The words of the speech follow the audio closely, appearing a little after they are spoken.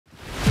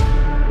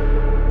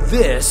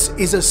This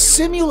is a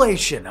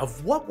simulation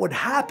of what would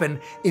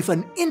happen if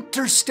an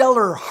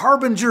interstellar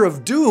harbinger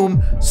of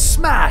doom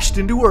smashed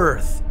into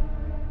Earth.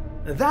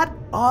 That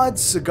odd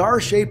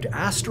cigar-shaped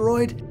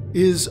asteroid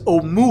is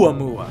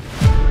Oumuamua.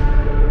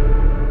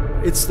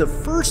 It's the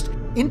first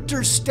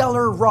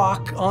interstellar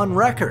rock on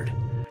record.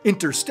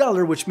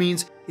 Interstellar, which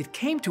means it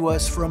came to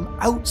us from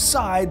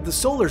outside the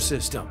solar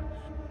system.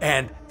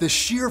 And the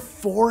sheer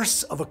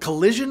force of a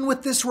collision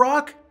with this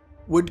rock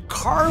would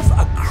carve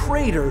a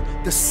crater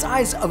the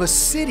size of a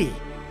city,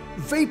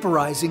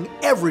 vaporizing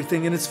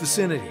everything in its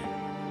vicinity.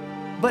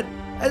 But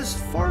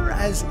as far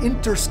as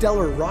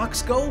interstellar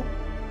rocks go,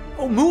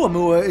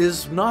 Oumuamua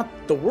is not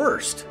the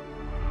worst.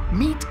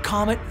 Meet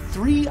Comet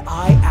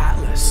 3I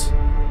Atlas.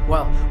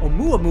 While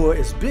Oumuamua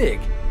is big,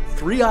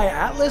 3I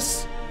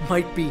Atlas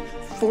might be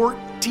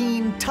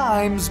 14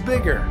 times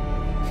bigger,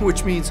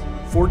 which means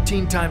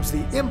 14 times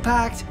the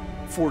impact,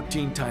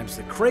 14 times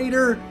the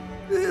crater,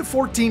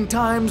 14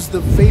 times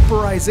the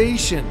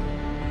vaporization,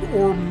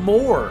 or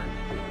more.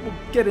 We'll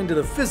get into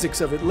the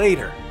physics of it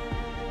later.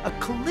 A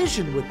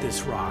collision with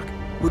this rock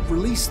would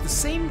release the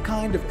same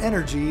kind of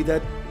energy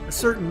that a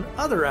certain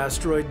other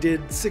asteroid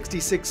did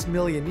 66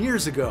 million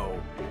years ago,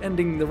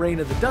 ending the reign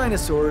of the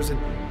dinosaurs and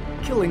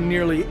killing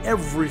nearly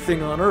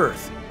everything on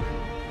Earth.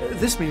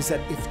 This means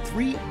that if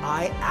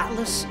 3I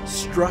Atlas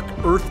struck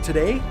Earth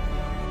today,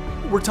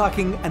 we're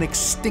talking an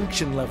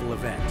extinction level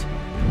event.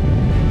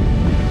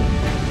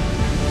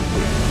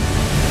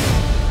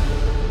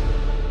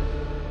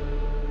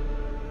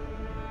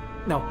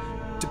 Now,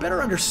 to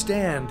better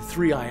understand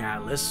 3I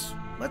Atlas,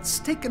 let's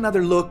take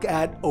another look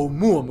at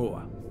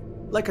Oumuamua.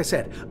 Like I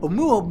said,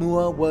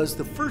 Oumuamua was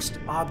the first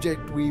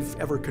object we've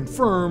ever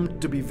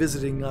confirmed to be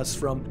visiting us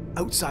from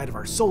outside of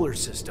our solar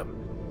system.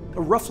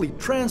 Roughly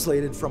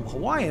translated from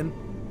Hawaiian,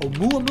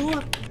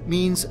 Oumuamua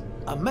means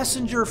a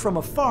messenger from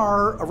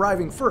afar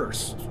arriving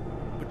first,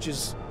 which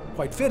is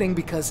quite fitting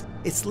because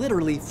it's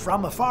literally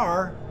from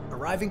afar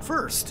arriving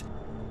first,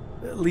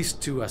 at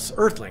least to us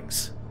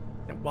Earthlings.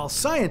 And while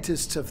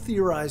scientists have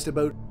theorized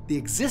about the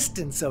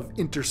existence of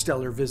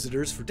interstellar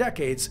visitors for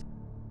decades,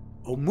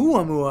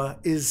 Oumuamua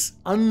is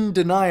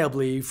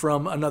undeniably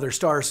from another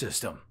star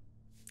system.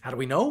 How do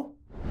we know?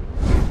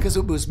 Because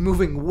it was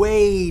moving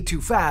way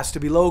too fast to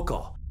be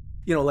local.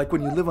 You know, like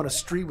when you live on a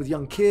street with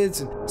young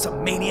kids and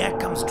some maniac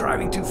comes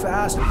driving too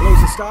fast and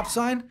blows a stop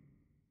sign.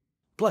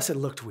 Plus, it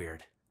looked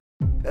weird.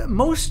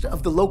 Most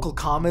of the local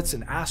comets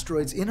and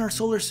asteroids in our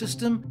solar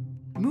system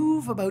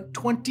move about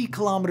 20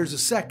 kilometers a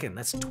second.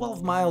 That's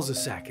 12 miles a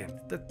second.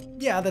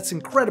 That's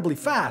incredibly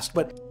fast,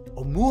 but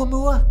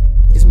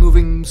Oumuamua is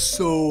moving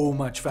so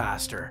much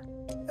faster.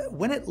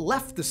 When it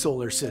left the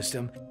solar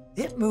system,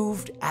 it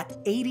moved at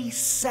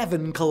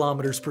 87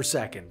 kilometers per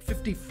second,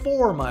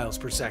 54 miles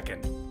per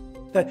second.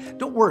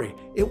 Don't worry,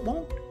 it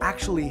won't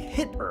actually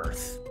hit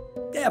Earth.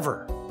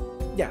 Ever.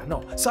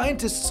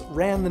 Scientists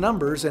ran the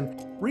numbers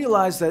and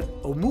realized that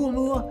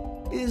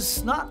Oumuamua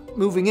is not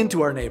moving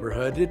into our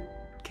neighborhood. It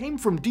came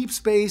from deep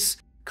space,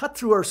 cut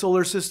through our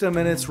solar system,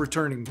 and it's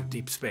returning to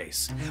deep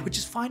space, which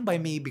is fine by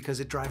me because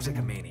it drives like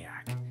a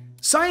maniac.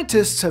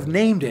 Scientists have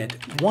named it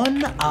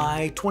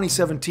 1I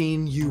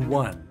 2017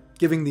 U1,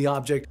 giving the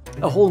object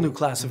a whole new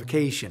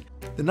classification.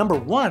 The number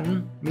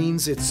 1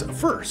 means it's a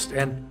first,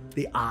 and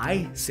the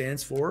I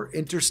stands for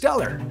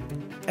interstellar.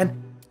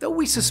 And though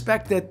we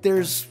suspect that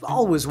there's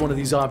always one of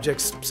these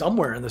objects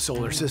somewhere in the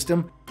solar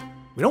system,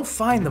 we don't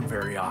find them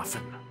very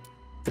often.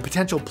 The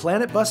potential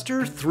planet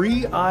buster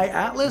 3I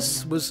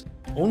Atlas was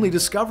only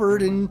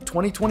discovered in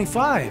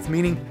 2025,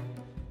 meaning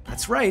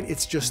that's right,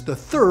 it's just the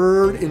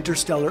third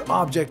interstellar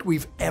object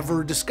we've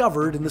ever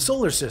discovered in the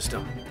solar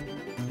system.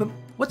 But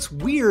what's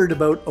weird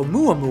about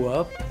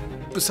Oumuamua,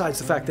 besides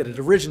the fact that it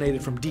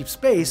originated from deep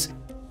space,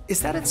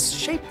 is that it's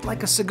shaped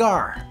like a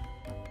cigar.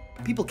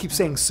 People keep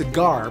saying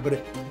cigar, but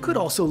it could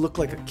also look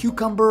like a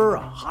cucumber,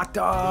 a hot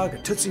dog,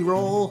 a Tootsie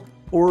Roll,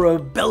 or a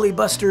belly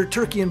buster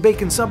turkey and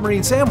bacon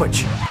submarine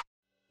sandwich.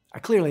 I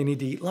clearly need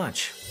to eat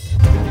lunch.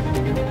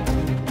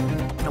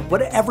 Now,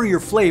 whatever your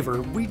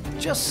flavor, we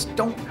just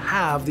don't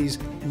have these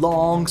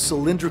long,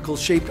 cylindrical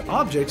shaped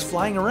objects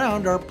flying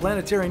around our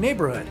planetary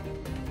neighborhood.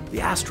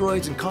 The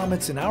asteroids and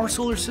comets in our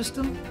solar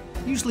system,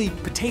 usually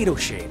potato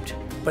shaped,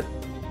 but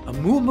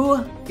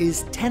Oumuamua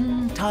is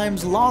 10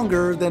 times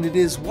longer than it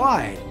is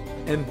wide,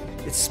 and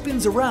it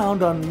spins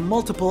around on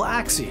multiple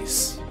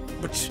axes,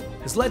 which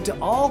has led to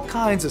all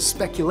kinds of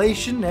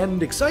speculation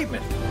and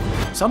excitement.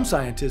 Some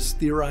scientists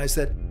theorize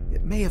that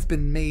it may have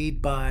been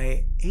made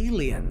by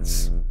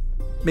aliens.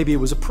 Maybe it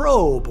was a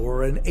probe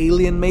or an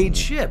alien-made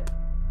ship,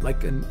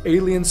 like an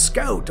alien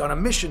scout on a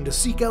mission to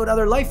seek out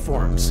other life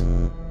forms.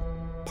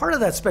 Part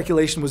of that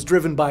speculation was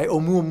driven by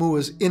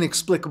Oumuamua's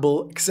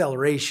inexplicable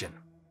acceleration.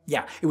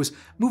 Yeah, it was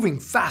moving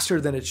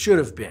faster than it should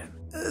have been.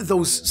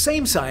 Those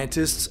same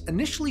scientists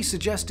initially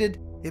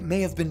suggested it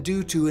may have been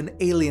due to an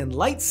alien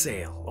light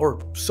sail,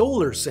 or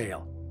solar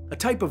sail, a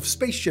type of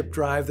spaceship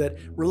drive that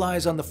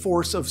relies on the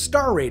force of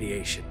star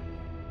radiation.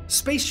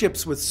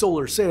 Spaceships with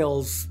solar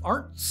sails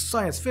aren't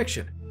science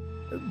fiction.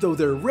 Though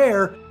they're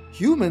rare,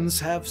 humans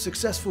have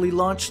successfully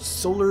launched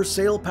solar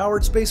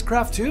sail-powered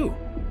spacecraft too.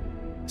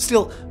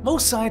 Still,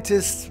 most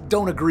scientists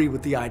don't agree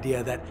with the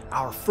idea that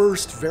our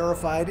first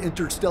verified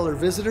interstellar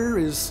visitor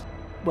is,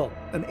 well,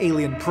 an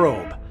alien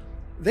probe.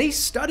 They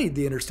studied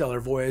the interstellar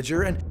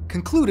Voyager and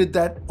concluded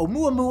that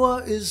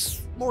Oumuamua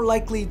is more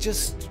likely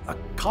just a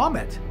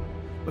comet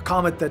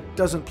that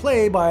doesn't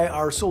play by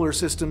our solar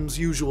system's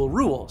usual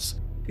rules,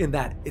 in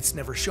that it's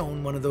never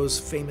shown one of those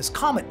famous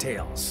comet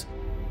tails.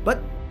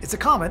 But it's a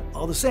comet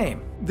all the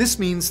same. This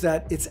means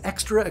that its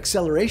extra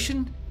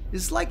acceleration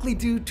is likely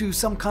due to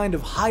some kind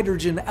of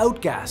hydrogen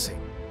outgassing.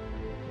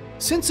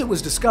 Since it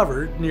was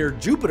discovered near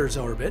Jupiter's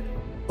orbit,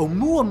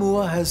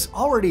 Oumuamua has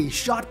already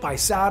shot by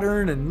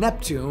Saturn and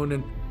Neptune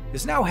and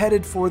is now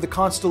headed for the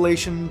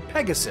constellation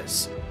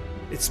Pegasus.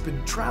 It's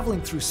been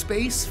traveling through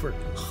space for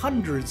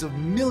hundreds of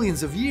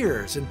millions of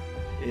years, and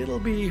it'll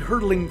be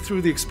hurtling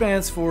through the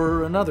expanse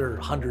for another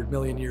 100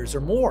 million years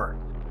or more.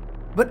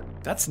 But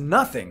that's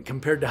nothing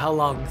compared to how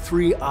long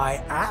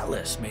 3I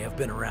Atlas may have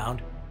been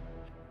around.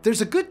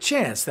 There's a good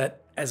chance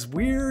that, as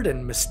weird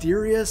and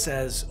mysterious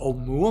as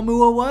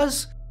Oumuamua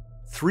was,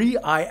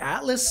 3I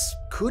Atlas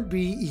could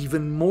be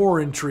even more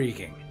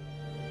intriguing.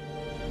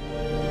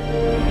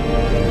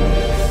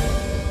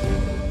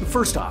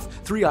 First off,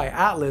 3I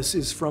Atlas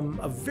is from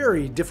a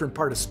very different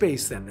part of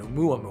space than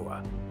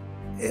Oumuamua.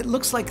 It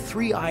looks like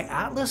 3I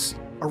Atlas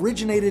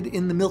originated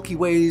in the Milky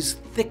Way's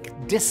thick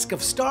disk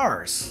of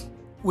stars,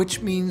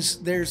 which means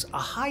there's a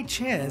high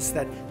chance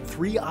that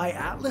 3I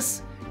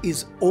Atlas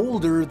is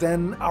older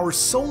than our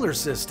solar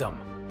system,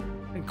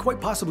 and quite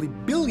possibly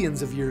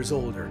billions of years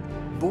older,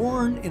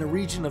 born in a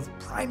region of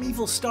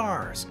primeval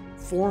stars,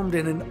 formed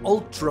in an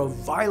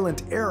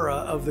ultra-violent era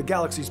of the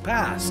galaxy's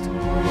past.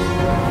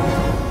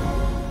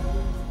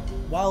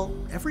 While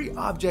every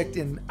object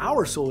in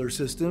our solar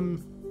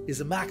system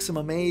is a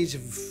maximum age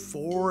of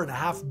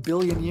 4.5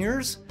 billion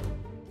years,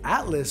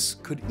 Atlas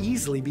could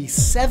easily be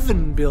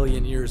 7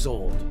 billion years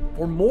old,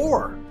 or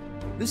more.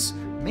 This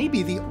may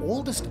be the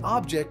oldest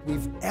object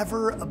we've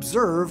ever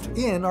observed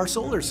in our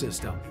solar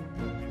system.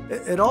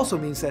 It also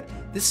means that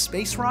this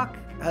space rock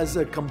has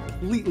a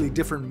completely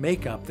different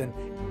makeup than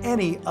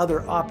any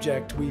other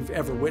object we've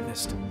ever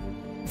witnessed.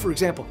 For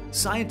example,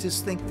 scientists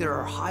think there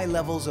are high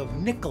levels of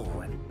nickel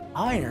and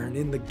iron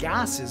in the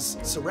gases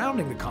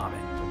surrounding the comet,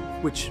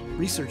 which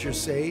researchers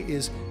say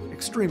is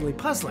extremely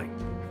puzzling.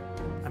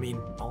 I mean,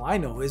 all I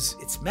know is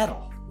it's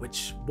metal,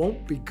 which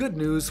won't be good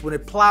news when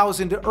it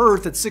plows into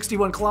Earth at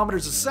 61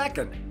 kilometers a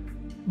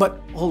second.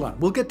 But hold on,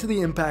 we'll get to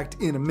the impact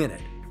in a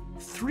minute.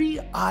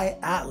 3I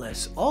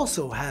Atlas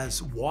also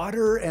has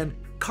water and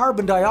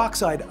carbon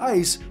dioxide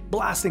ice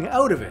blasting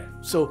out of it,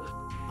 so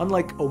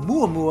unlike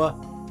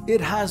Oumuamua,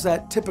 it has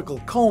that typical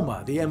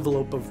coma, the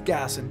envelope of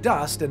gas and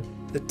dust, and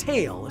the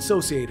tail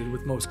associated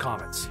with most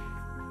comets.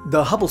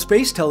 The Hubble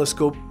Space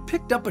Telescope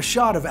picked up a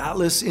shot of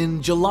Atlas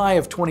in July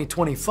of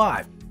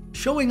 2025,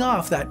 showing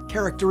off that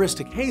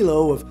characteristic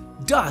halo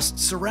of dust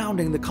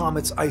surrounding the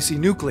comet's icy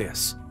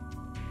nucleus.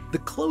 The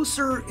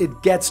closer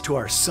it gets to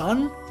our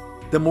Sun,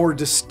 the more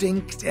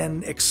distinct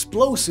and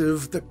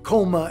explosive the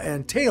coma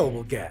and tail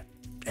will get.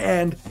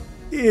 And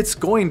it's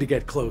going to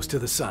get close to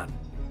the Sun.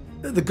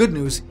 The good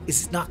news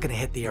is it's not going to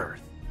hit the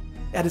Earth.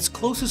 At its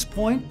closest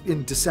point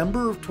in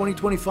December of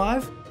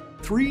 2025,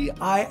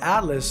 3I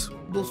Atlas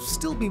will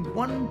still be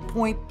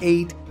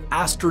 1.8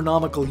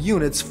 astronomical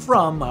units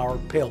from our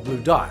pale blue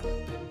dot.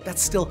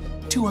 That's still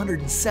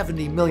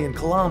 270 million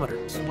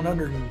kilometers,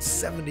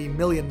 170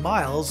 million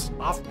miles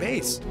off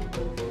base.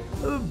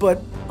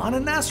 But on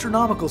an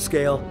astronomical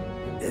scale,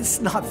 it's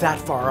not that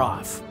far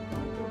off.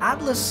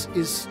 Atlas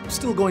is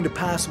still going to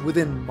pass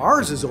within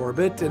Mars's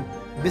orbit and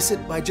miss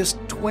it by just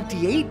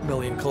 28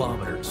 million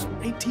kilometers,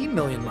 18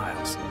 million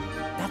miles.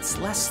 That's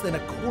less than a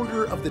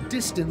quarter of the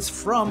distance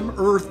from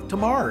Earth to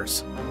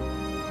Mars.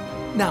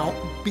 Now,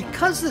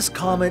 because this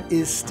comet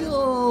is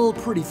still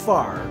pretty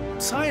far,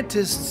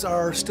 scientists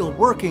are still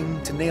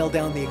working to nail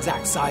down the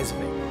exact size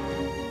of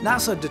it.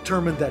 NASA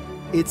determined that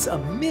it's a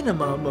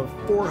minimum of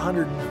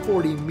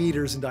 440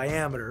 meters in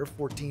diameter,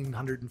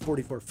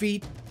 1,444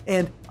 feet,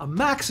 and a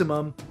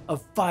maximum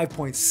of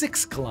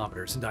 5.6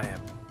 kilometers in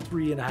diameter,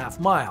 3.5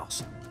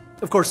 miles.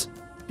 Of course,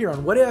 here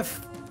on What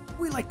If,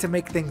 we like to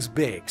make things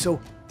big, so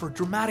for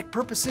dramatic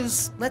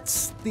purposes,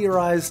 let's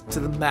theorize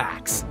to the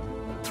max.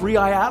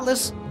 3I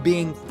Atlas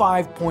being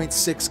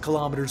 5.6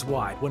 kilometers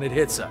wide when it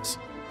hits us.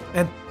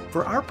 And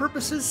for our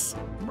purposes,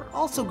 we're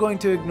also going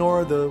to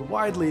ignore the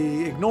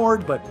widely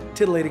ignored but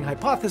titillating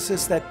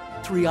hypothesis that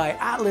 3I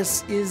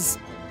Atlas is,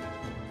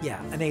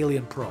 an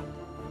alien probe.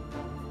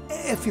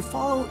 If you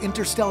follow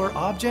interstellar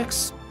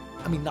objects,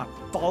 I mean not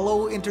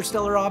follow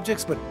interstellar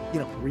objects, but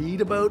read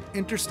about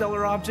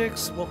interstellar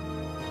objects, well,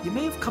 you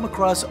may have come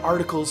across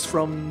articles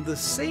from the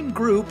same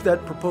group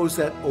that proposed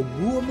that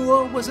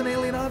Oumuamua was an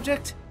alien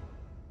object.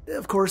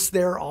 Of course,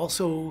 they're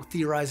also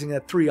theorizing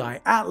that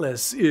 3I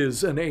Atlas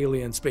is an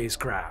alien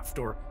spacecraft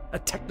or a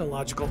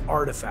technological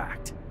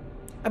artifact.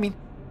 I mean,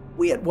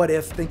 we at What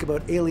If think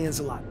about aliens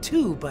a lot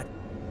too, but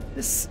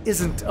this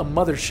isn't a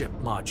mothership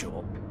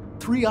module.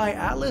 3I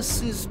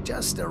Atlas is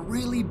just a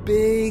really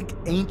big,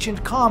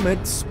 ancient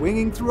comet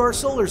swinging through our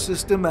solar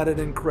system at an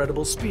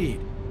incredible speed.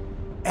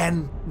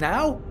 And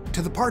now,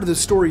 to the part of the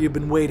story you've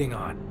been waiting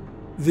on.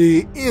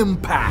 The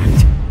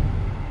impact.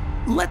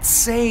 Let's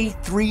say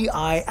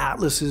 3I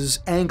Atlas's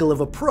angle of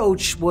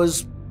approach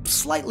was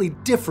slightly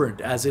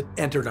different as it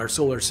entered our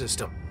solar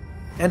system.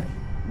 And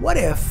what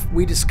if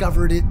we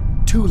discovered it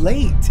too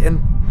late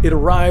and it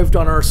arrived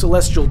on our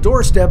celestial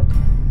doorstep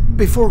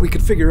before we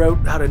could figure out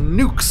how to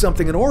nuke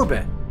something in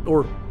orbit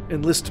or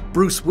enlist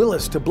Bruce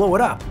Willis to blow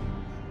it up?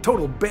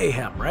 Total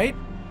mayhem, right?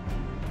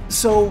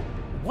 So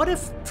what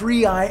if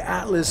 3I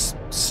Atlas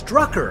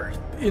struck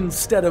Earth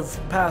instead of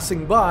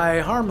passing by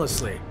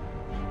harmlessly?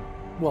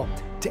 Well,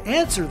 to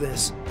answer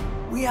this,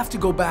 we have to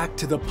go back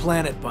to the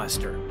planet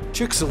buster,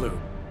 Chicxulub.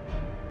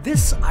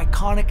 This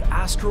iconic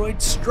asteroid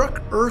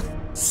struck Earth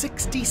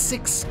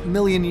 66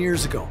 million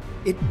years ago.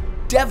 It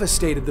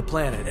devastated the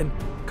planet and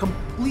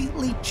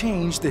completely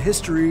changed the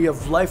history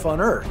of life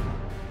on Earth.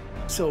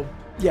 So,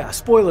 yeah,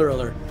 spoiler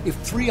alert, if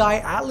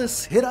 3I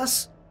Atlas hit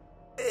us,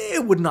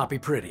 it would not be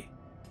pretty.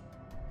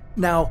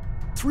 Now,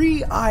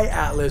 3I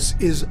Atlas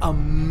is a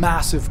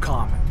massive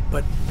comet,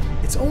 but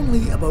it's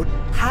only about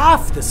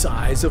half the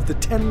size of the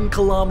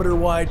 10-kilometer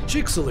wide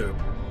Chicxulub.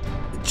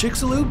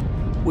 Chicxulub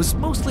was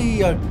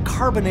mostly a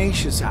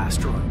carbonaceous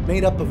asteroid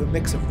made up of a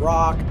mix of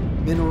rock,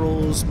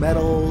 minerals,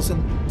 metals,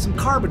 and some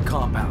carbon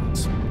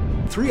compounds.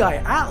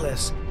 3I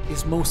Atlas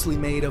is mostly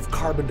made of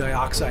carbon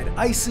dioxide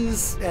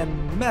ices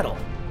and metal.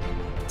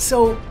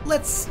 So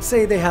let's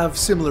say they have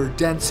similar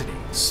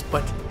densities,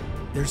 but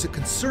there's a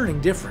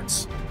concerning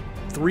difference.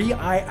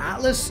 3I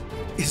Atlas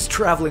is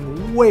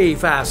traveling way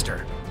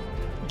faster.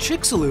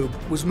 Chicxulub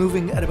was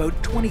moving at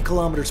about 20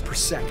 kilometers per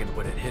second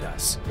when it hit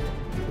us.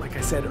 Like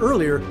I said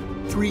earlier,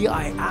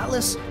 3I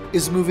Atlas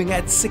is moving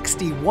at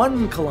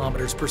 61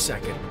 kilometers per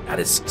second at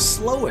its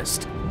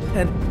slowest,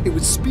 and it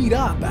would speed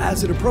up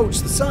as it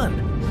approached the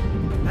sun.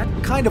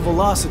 That kind of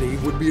velocity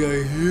would be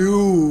a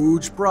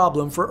huge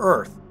problem for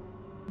Earth,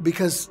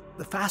 because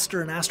the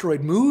faster an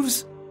asteroid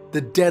moves,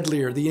 the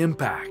deadlier the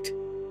impact.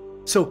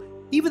 So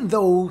even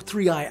though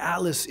 3I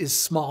Atlas is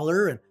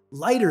smaller and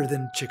lighter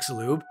than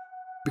Chicxulub,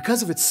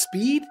 because of its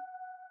speed,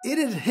 it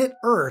had hit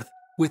Earth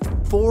with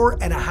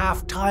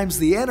 4.5 times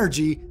the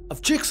energy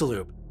of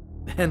Chicxulub,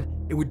 and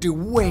it would do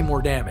way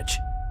more damage.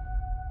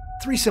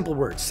 3 simple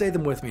words, say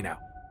them with me now.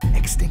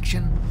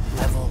 Extinction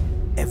level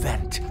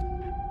event.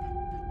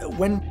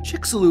 When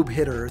Chicxulub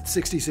hit Earth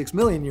 66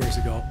 million years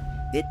ago,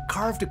 it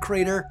carved a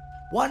crater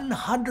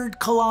 100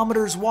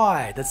 kilometers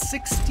wide, that's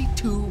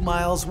 62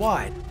 miles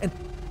wide, and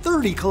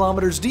 30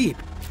 kilometers deep.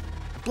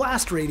 The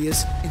blast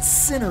radius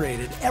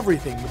incinerated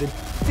everything within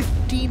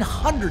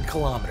 1,500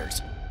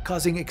 kilometers,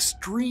 causing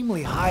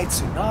extremely high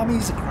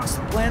tsunamis across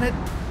the planet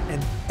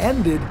and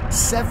ended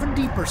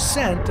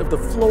 70% of the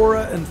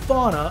flora and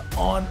fauna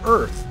on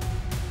Earth.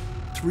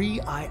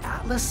 3I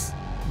Atlas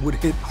would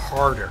hit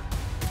harder.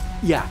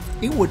 Yeah,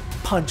 it would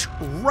punch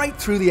right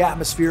through the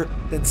atmosphere,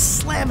 then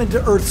slam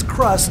into Earth's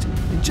crust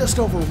in just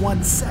over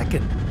 1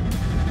 second.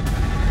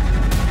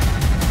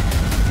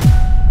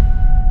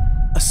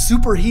 A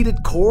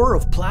superheated core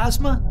of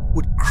plasma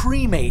would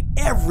cremate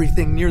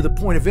everything near the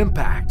point of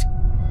impact.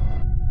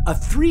 A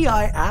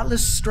 3I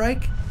Atlas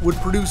strike would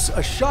produce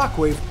a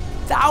shockwave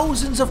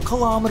thousands of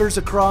kilometers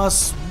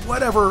across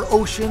whatever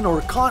ocean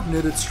or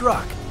continent it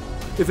struck.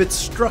 If it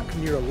struck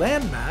near a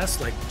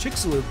landmass like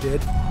Chicxulub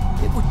did,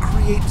 it would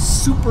create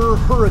super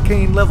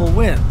hurricane level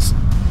winds,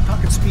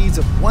 talking speeds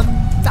of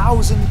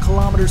 1,000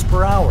 kilometers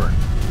per hour.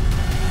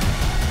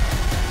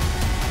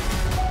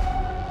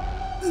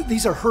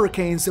 These are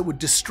hurricanes that would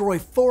destroy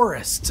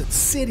forests and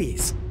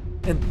cities,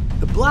 and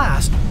the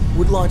blast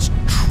would launch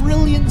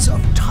trillions of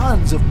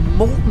tons of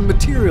molten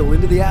material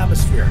into the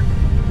atmosphere.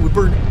 It would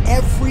burn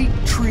every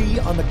tree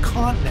on the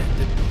continent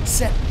and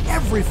set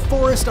every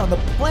forest on the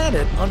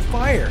planet on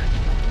fire.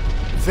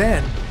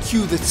 Then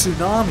cue the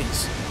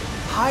tsunamis.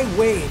 High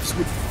waves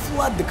would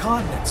flood the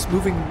continents,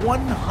 moving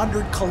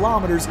 100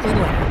 kilometers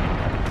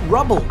inland.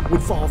 Rubble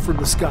would fall from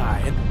the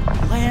sky, and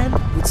land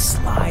would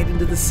slide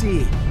into the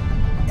sea.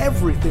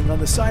 Everything on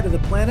the side of the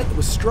planet that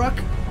was struck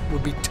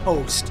would be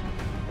toast.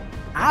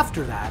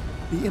 After that,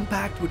 the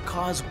impact would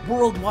cause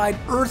worldwide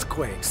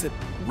earthquakes that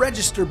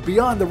register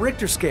beyond the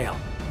Richter scale,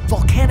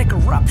 volcanic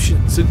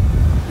eruptions, and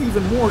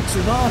even more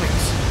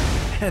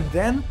tsunamis. And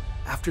then,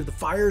 after the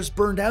fires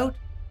burned out,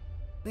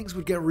 things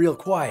would get real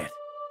quiet,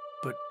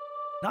 but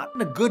not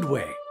in a good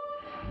way.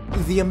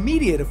 The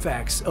immediate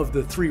effects of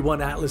the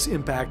 3I Atlas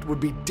impact would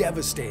be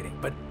devastating,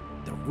 but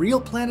the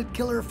real planet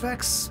killer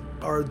effects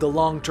are the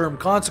long-term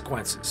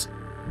consequences.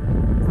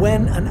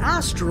 When an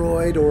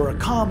asteroid or a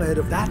comet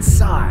of that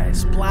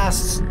size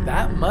blasts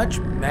that much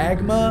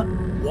magma,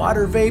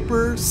 water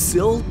vapor,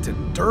 silt,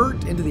 and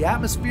dirt into the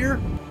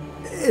atmosphere,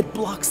 it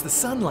blocks the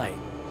sunlight.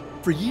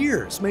 For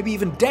years, maybe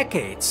even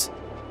decades.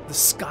 The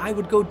sky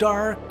would go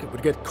dark, it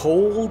would get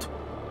cold,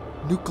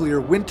 nuclear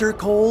winter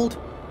cold.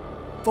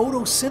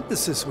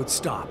 Photosynthesis would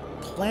stop,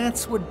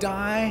 plants would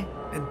die,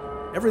 and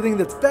everything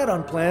that fed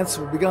on plants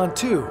would be gone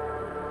too.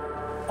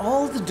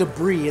 all the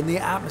debris in the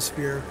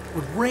atmosphere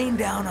would rain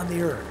down on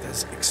the Earth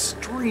as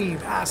extreme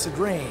acid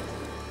rain.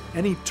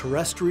 Any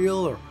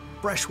terrestrial or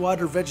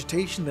freshwater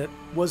vegetation that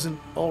wasn't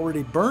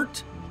already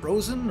burnt,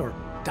 frozen, or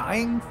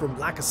dying from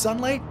lack of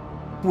sunlight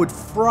would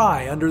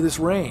fry under this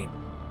rain.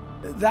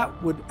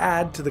 That would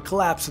add to the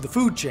collapse of the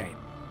food chain.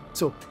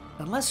 So,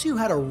 unless you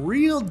had a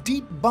real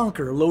deep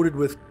bunker loaded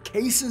with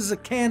cases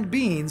of canned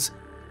beans,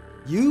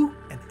 you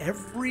and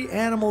every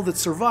animal that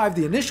survived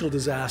the initial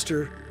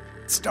disaster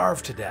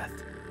starved to death.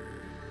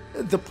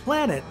 The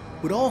planet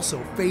would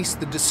also face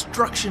the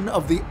destruction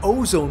of the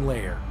ozone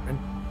layer and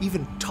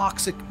even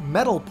toxic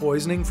metal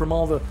poisoning from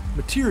all the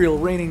material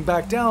raining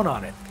back down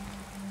on it.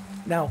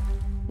 Now,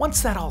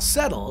 once that all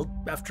settled,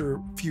 after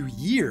a few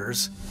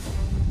years,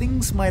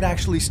 things might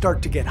actually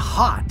start to get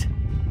hot.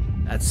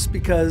 That's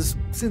because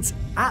since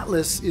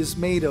Atlas is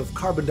made of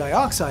carbon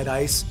dioxide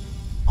ice,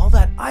 all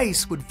that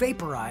ice would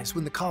vaporize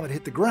when the comet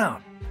hit the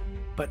ground.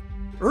 But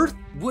Earth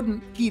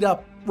wouldn't heat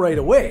up right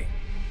away.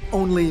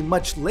 Only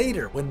much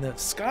later, when the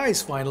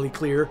skies finally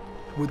clear,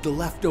 would the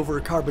leftover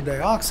carbon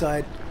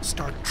dioxide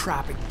start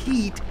trapping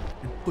heat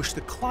and push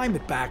the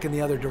climate back in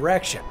the other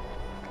direction.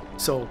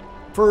 So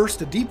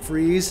first a deep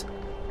freeze,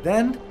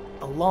 then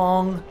a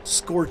long,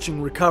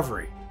 scorching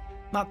recovery.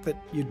 Not that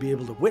you'd be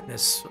able to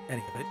witness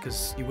any of it,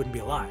 because you wouldn't be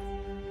alive.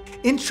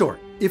 In short,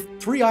 if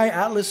 3I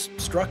Atlas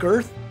struck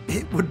Earth,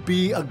 it would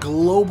be a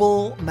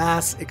global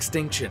mass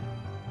extinction.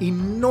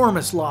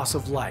 Enormous loss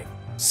of life,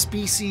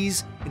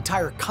 species,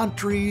 entire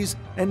countries,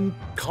 and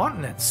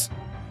continents.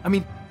 I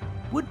mean,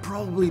 would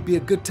probably be a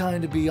good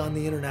time to be on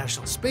the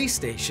International Space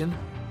Station,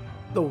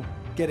 though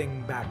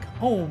getting back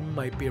home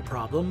might be a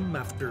problem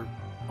after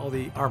all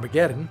the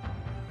Armageddon.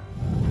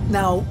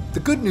 Now, the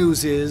good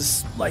news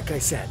is, like I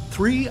said,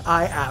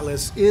 3I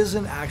Atlas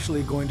isn't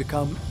actually going to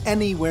come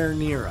anywhere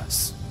near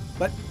us.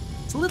 But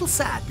it's a little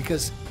sad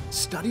because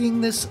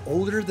studying this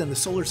older than the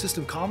solar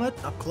system comet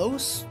up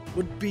close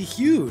would be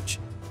huge.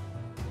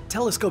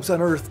 Telescopes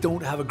on Earth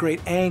don't have a great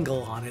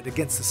angle on it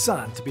against the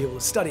sun to be able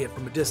to study it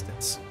from a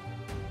distance.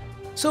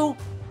 So,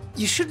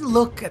 you shouldn't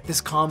look at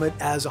this comet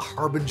as a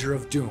harbinger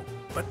of doom,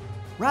 but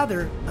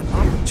rather an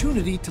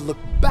opportunity to look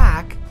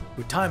back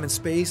with time and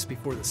space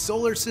before the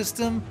solar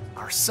system,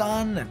 our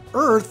sun, and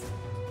Earth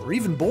were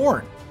even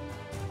born.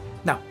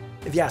 Now,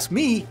 if you ask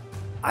me,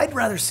 I'd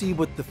rather see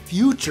what the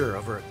future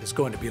of Earth is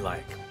going to be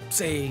like,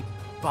 say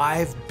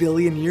 5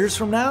 billion years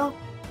from now.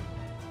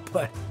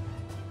 But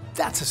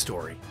that's a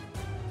story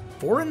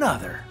for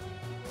another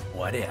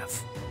What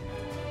If.